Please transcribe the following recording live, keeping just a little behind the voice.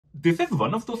This is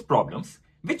one of those problems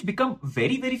which become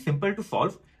very simple to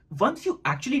solve once you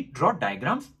actually draw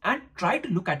diagrams and try to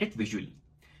look at it visually.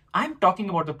 I'm talking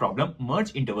about the problem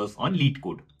merge intervals on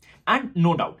LeetCode. And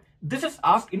no doubt, this is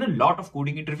asked in a lot of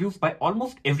coding interviews by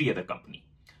almost every other company.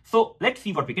 So let's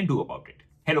see what we can do about it.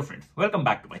 Hello friends, welcome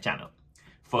back to my channel.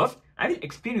 First, I will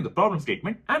explain you the problem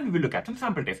statement and we will look at some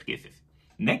sample test cases.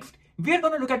 Next, we are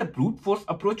going to look at a brute force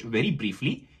approach very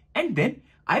briefly, and then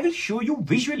I will show you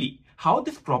visually how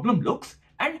this problem looks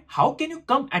and how can you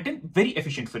come at a very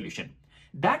efficient solution.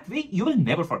 That way you will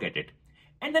never forget it.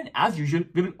 And then as usual,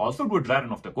 we will also do a dry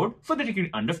run of the code so that you can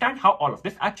understand how all of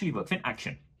this actually works in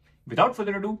action. Without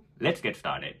further ado, let's get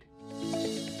started.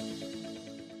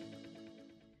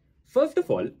 First of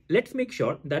all, let's make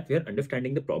sure that we are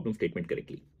understanding the problem statement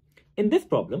correctly. In this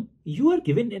problem, you are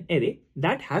given an array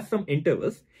that has some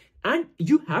intervals and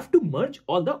you have to merge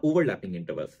all the overlapping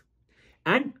intervals.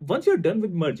 And once you're done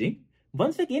with merging,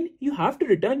 once again, you have to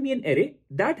return me an array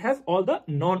that has all the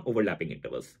non-overlapping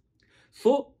intervals.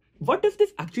 So what does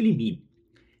this actually mean?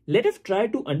 Let us try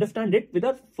to understand it with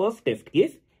our first test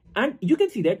case. And you can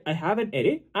see that I have an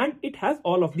array and it has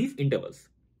all of these intervals.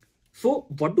 So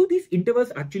what do these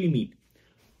intervals actually mean?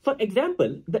 For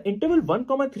example, the interval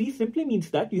 1, 3 simply means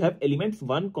that you have elements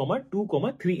 1,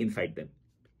 2, 3 inside them.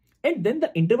 And then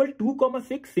the interval 2,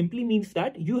 6 simply means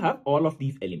that you have all of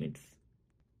these elements.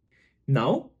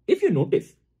 Now, if you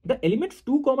notice, the elements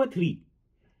 2, 3,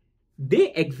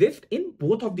 they exist in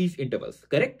both of these intervals,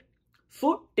 correct?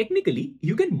 So technically,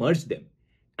 you can merge them.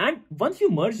 And once you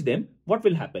merge them, what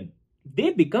will happen?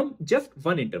 They become just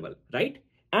one interval, right?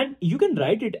 And you can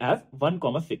write it as 1,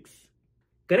 6,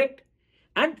 correct?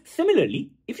 And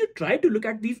similarly, if you try to look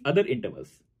at these other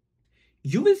intervals,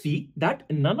 you will see that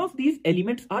none of these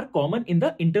elements are common in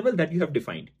the interval that you have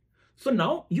defined. So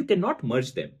now you cannot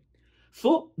merge them.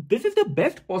 So this is the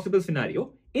best possible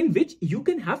scenario in which you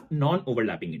can have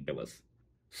non-overlapping intervals.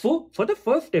 So for the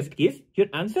first test case, your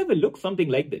answer will look something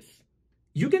like this.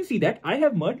 You can see that I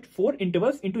have merged 4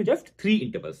 intervals into just 3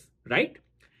 intervals, right?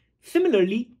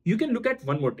 Similarly, you can look at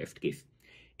one more test case.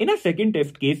 In a second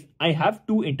test case, I have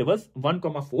 2 intervals 1,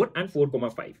 4 and 4,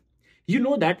 5. You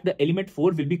know that the element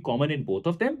 4 will be common in both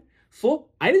of them. So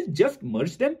I will just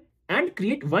merge them and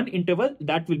create one interval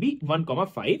that will be 1,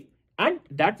 5 and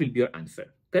that will be your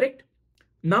answer, correct?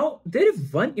 Now, there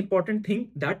is one important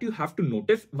thing that you have to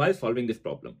notice while solving this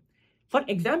problem. For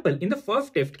example, in the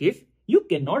first test case, you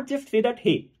cannot just say that,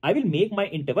 hey, I will make my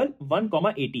interval 1,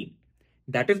 18.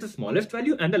 That is the smallest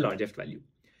value and the largest value.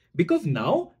 Because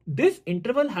now this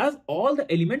interval has all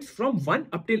the elements from 1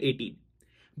 up till 18.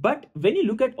 But when you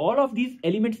look at all of these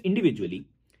elements individually,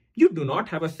 you do not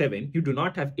have a 7, you do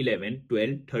not have 11,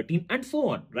 12, 13 and so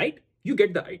on, right? You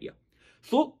get the idea.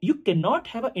 So you cannot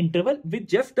have an interval with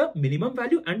just the minimum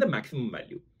value and the maximum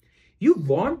value. You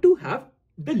want to have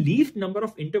the least number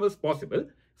of intervals possible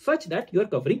such that you are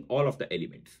covering all of the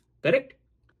elements, correct?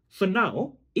 So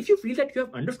now, if you feel that you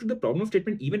have understood the problem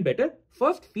statement even better,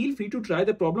 first feel free to try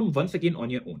the problem once again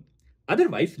on your own.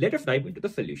 Otherwise, let us dive into the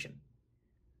solution.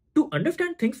 To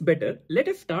understand things better, let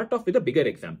us start off with a bigger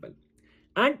example.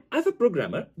 And as a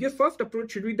programmer, your first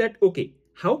approach should be that, okay,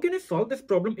 how can I solve this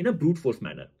problem in a brute force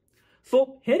manner?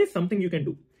 So here is something you can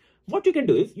do. What you can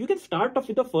do is, you can start off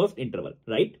with the first interval,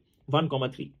 right? 1,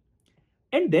 3.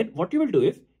 And then what you will do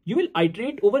is, you will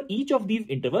iterate over each of these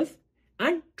intervals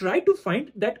and try to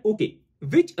find that, okay,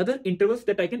 which other intervals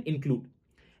that I can include.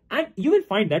 And you will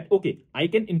find that, okay, I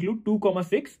can include 2,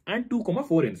 6 and 2,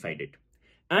 4 inside it.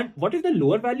 And what is the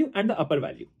lower value and the upper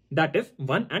value? That is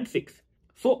 1 and 6.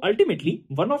 So ultimately,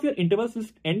 one of your intervals will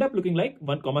end up looking like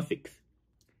 1, 6.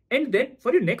 And then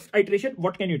for your next iteration,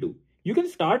 what can you do? You can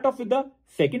start off with the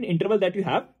second interval that you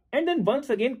have and then once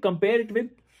again compare it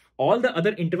with all the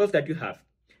other intervals that you have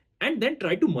and then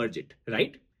try to merge it,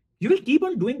 right? You will keep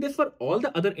on doing this for all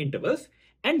the other intervals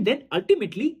and then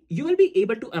ultimately you will be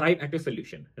able to arrive at a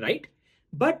solution, right?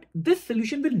 But this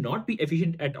solution will not be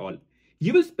efficient at all.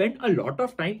 You will spend a lot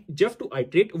of time just to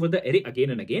iterate over the array again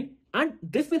and again, and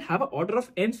this will have an order of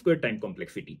n squared time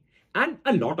complexity and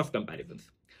a lot of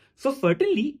comparisons. So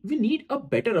certainly we need a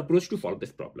better approach to solve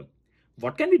this problem.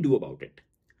 What can we do about it?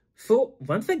 So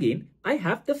once again, I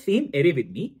have the same array with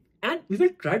me and we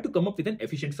will try to come up with an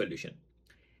efficient solution.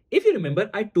 If you remember,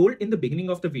 I told in the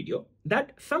beginning of the video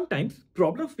that sometimes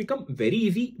problems become very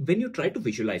easy when you try to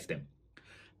visualize them.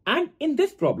 And in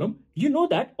this problem, you know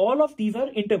that all of these are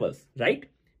intervals, right?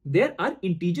 There are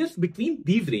integers between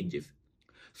these ranges.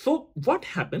 So what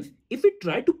happens if we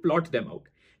try to plot them out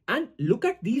and look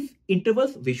at these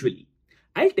intervals visually?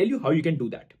 I'll tell you how you can do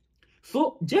that.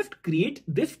 So just create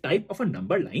this type of a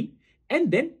number line and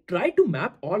then try to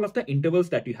map all of the intervals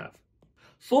that you have.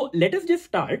 So let us just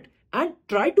start and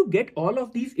try to get all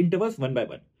of these intervals one by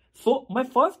one. So my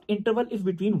first interval is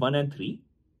between 1 and 3.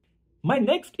 My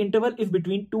next interval is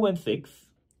between 2 and 6.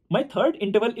 My third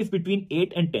interval is between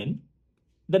 8 and 10.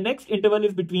 The next interval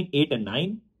is between 8 and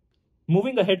 9.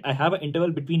 Moving ahead, I have an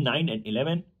interval between 9 and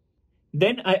 11.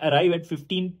 Then I arrive at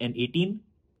 15 and 18.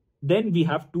 Then we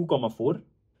have 2, 4.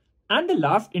 And the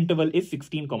last interval is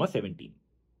 16, 17.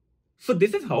 So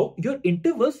this is how your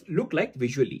intervals look like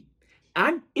visually.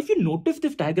 And if you notice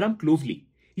this diagram closely,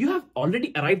 you have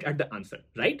already arrived at the answer,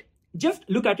 right? Just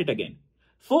look at it again.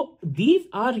 So these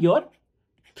are your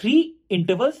 3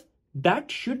 intervals that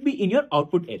should be in your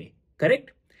output array,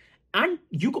 correct? And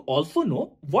you also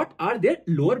know what are their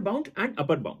lower bound and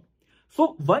upper bound.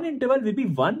 So one interval will be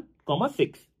 1,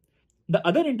 6. The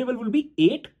other interval will be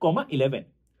 8, 11.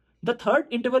 The third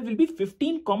interval will be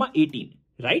 15, 18,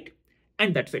 right?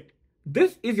 And that's it.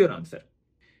 This is your answer.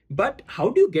 But how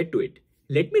do you get to it?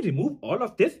 Let me remove all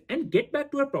of this and get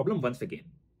back to our problem once again.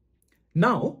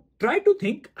 Now, try to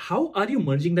think, how are you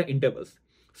merging the intervals?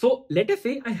 So let us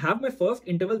say I have my first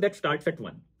interval that starts at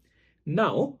 1.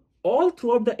 Now, all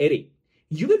throughout the array,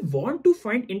 you will want to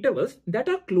find intervals that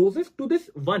are closest to this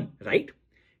 1, right?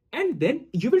 And then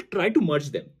you will try to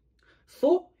merge them.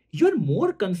 So you're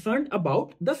more concerned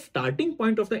about the starting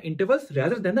point of the intervals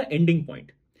rather than the ending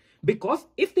point. Because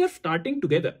if they're starting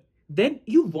together, then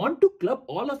you want to club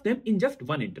all of them in just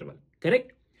one interval,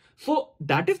 correct? So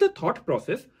that is the thought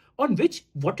process on which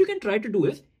what you can try to do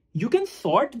is you can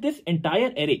sort this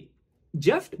entire array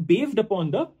just based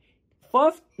upon the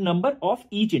first number of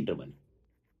each interval.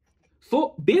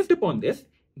 So based upon this,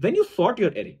 when you sort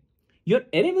your array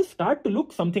will start to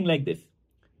look something like this.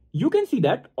 You can see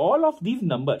that all of these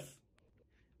numbers,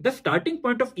 the starting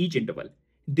point of each interval,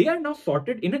 they are now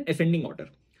sorted in an ascending order.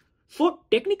 So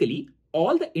technically,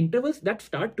 all the intervals that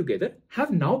start together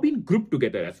have now been grouped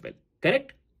together as well,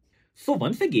 correct? So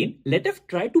once again, let us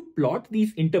try to plot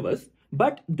these intervals,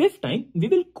 but this time we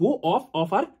will go off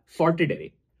of our sorted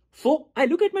array. So I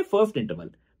look at my first interval,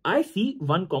 I see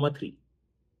 1, 3,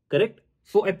 correct?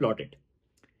 So I plot it.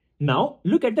 Now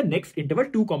look at the next interval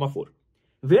 2, 4.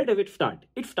 Where does it start?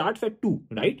 It starts at 2,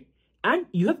 right? And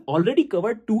you have already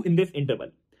covered 2 in this interval.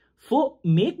 So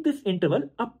make this interval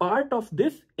a part of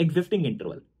this existing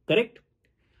interval, correct?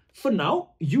 So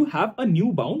now you have a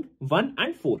new bound 1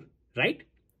 and 4, right?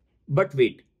 But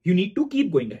wait, you need to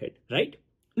keep going ahead, right?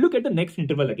 Look at the next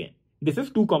interval again. This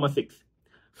is 2, 6.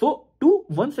 So 2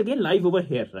 once again lies over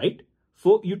here, right?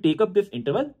 So you take up this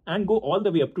interval and go all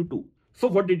the way up to 2. So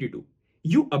what did you do?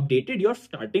 You updated your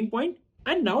starting point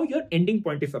and now your ending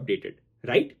point is updated,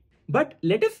 right? But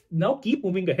let us now keep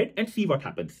moving ahead and see what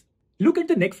happens. Look at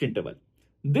the next interval.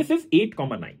 This is 8,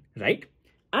 9, right?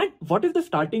 And what is the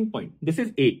starting point? This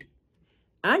is 8.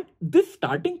 And this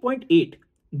starting point 8,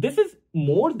 this is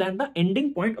more than the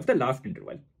ending point of the last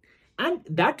interval. And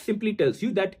that simply tells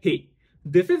you that, hey,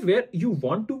 this is where you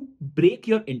want to break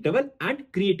your interval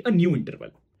and create a new interval.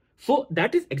 So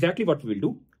that is exactly what we will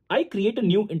do. I create a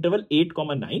new interval 8,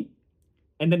 9.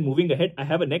 And then moving ahead, I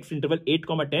have a next interval 8,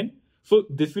 10. So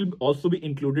this will also be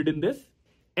included in this.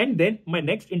 And then my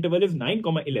next interval is 9,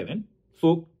 11.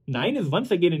 So 9 is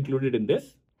once again included in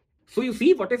this. So you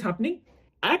see what is happening?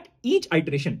 At each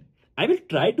iteration, I will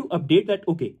try to update that,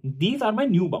 okay, these are my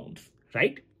new bounds,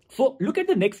 right? So look at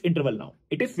the next interval now.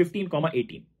 It is 15,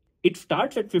 18. It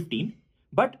starts at 15.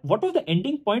 But what was the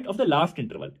ending point of the last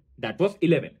interval? That was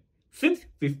 11. Since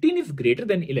 15 is greater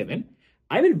than 11,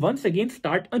 I will once again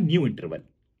start a new interval.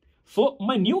 So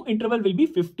my new interval will be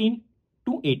 15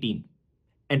 to 18.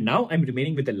 And now I'm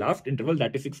remaining with the last interval,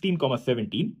 that is 16,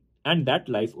 17. And that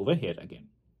lies over here again.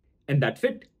 And that's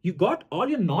it. You got all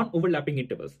your non-overlapping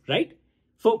intervals, right?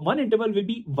 So one interval will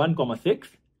be 1, 6.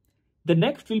 The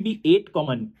next will be 8,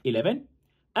 11.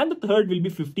 And the third will be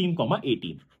 15,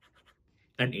 18.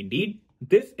 And indeed,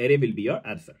 this array will be your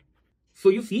answer. So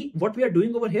you see what we are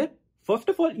doing over here? First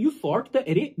of all, you sort the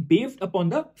array based upon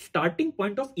the starting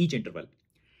point of each interval.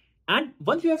 And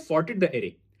once you have sorted the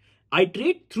array,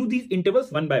 iterate through these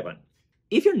intervals one by one.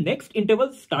 If your next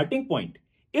interval's starting point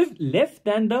is less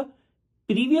than the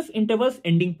previous interval's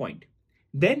ending point,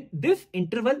 then this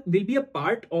interval will be a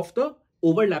part of the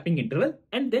overlapping interval,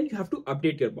 and then you have to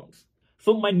update your bounds.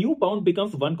 So my new bound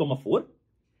becomes 1, 4,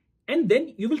 and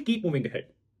then you will keep moving ahead.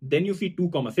 Then you see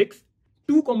 2, 6.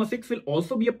 2, 6 will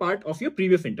also be a part of your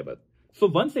previous interval. So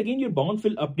once again, your bounds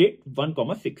will update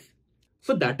 1, 6.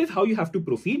 So that is how you have to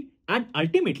proceed, and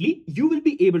ultimately you will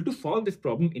be able to solve this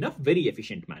problem in a very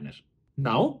efficient manner.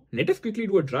 Now let us quickly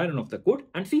do a dry run of the code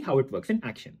and see how it works in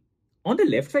action. On the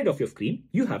left side of your screen,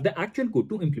 you have the actual code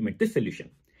to implement this solution.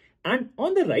 And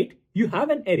on the right, you have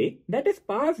an array that is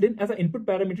passed in as an input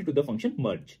parameter to the function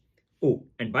merge. Oh,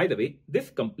 and by the way,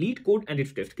 this complete code and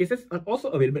its test cases are also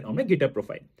available on my GitHub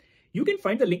profile. You can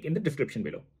find the link in the description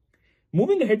below.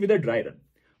 Moving ahead with a dry run.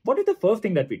 What is the first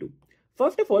thing that we do?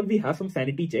 First of all, we have some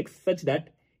sanity checks such that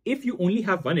if you only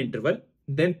have one interval,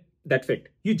 then that's it.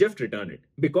 You just return it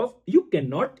because you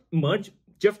cannot merge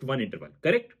just one interval,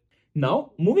 correct?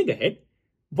 Now, moving ahead,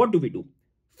 what do?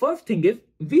 First thing is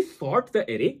we sort the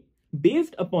array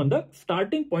based upon the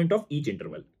starting point of each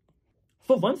interval.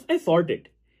 So once I sort it,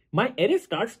 my array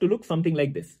starts to look something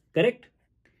like this, correct?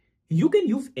 You can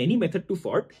use any method to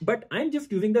sort, but I'm just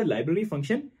using the library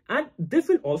function, and this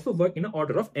will also work in an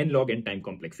order of n log n time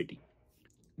complexity.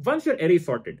 Once your array is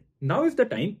sorted, now is the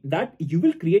time that you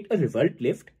will create a result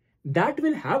list that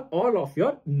will have all of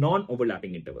your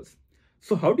non-overlapping intervals.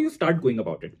 So how do you start going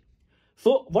about it?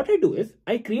 So what I do is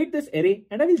I create this array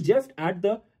and I will just add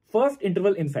the first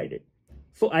interval inside it.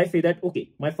 So I say that,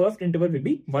 okay, my first interval will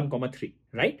be 1, 3,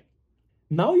 right?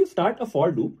 Now you start a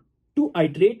for loop to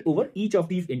iterate over each of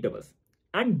these intervals.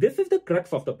 And this is the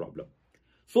crux of the problem.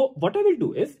 So what I will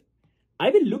do is I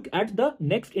will look at the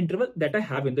next interval that I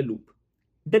have in the loop.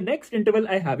 The next interval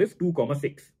I have is 2,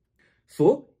 6.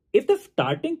 So if the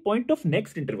starting point of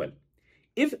next interval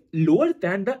is lower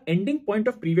than the ending point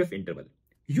of previous interval,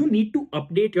 you need to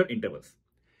update your intervals.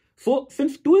 So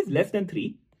since 2 is less than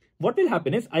 3, what will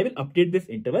happen is I will update this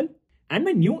interval and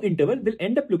my new interval will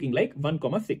end up looking like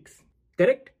 1, 6.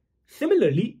 Correct?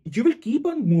 Similarly, you will keep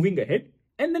on moving ahead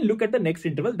and then look at the next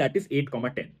interval that is 8,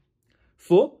 10.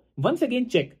 So once again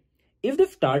check, is the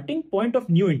starting point of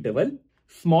new interval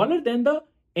smaller than the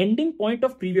ending point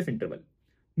of previous interval?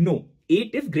 No,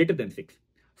 8 is greater than 6.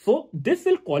 So this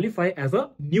will qualify as a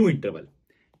new interval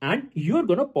and you are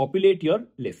going to populate your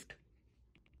list.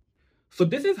 So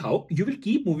this is how you will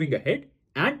keep moving ahead,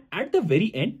 and at the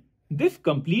very end, this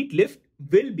complete list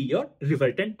will be your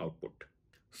resultant output.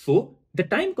 So the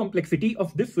time complexity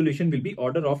of this solution will be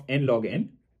order of n log n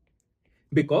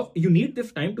because you need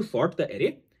this time to sort the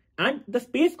array, and the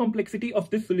space complexity of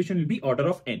this solution will be order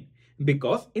of n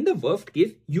because in the worst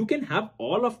case, you can have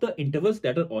all of the intervals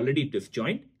that are already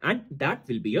disjoint and that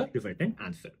will be your resultant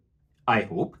answer. I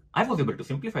hope I was able to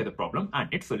simplify the problem and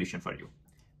its solution for you.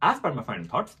 As per my final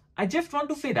thoughts, I just want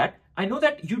to say that I know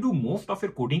that you do most of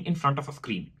your coding in front of a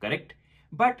screen, correct?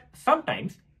 But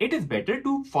sometimes it is better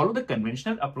to follow the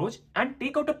conventional approach and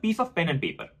take out a piece of pen and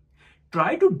paper.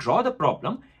 Try to draw the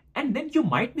problem and then you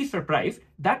might be surprised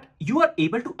that you are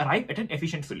able to arrive at an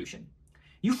efficient solution.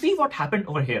 You see what happened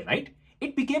over here, right?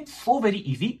 It became so very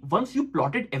easy once you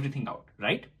plotted everything out,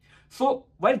 right? So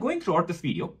while going throughout this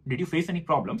video, did you face any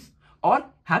problems? Or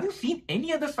have you seen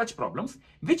any other such problems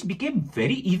which became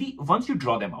very easy once you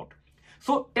draw them out?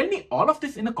 So tell me all of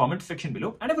this in the comment section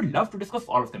below and I would love to discuss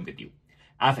all of them with you.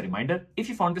 As a reminder, if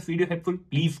you found this video helpful,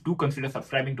 please do consider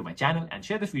subscribing to my channel and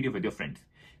share this video with your friends.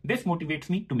 This motivates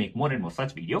me to make more and more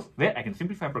such videos where I can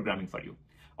simplify programming for you.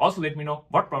 Also let me know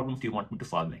what problems you want me to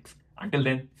solve next. Until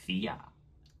then, see ya.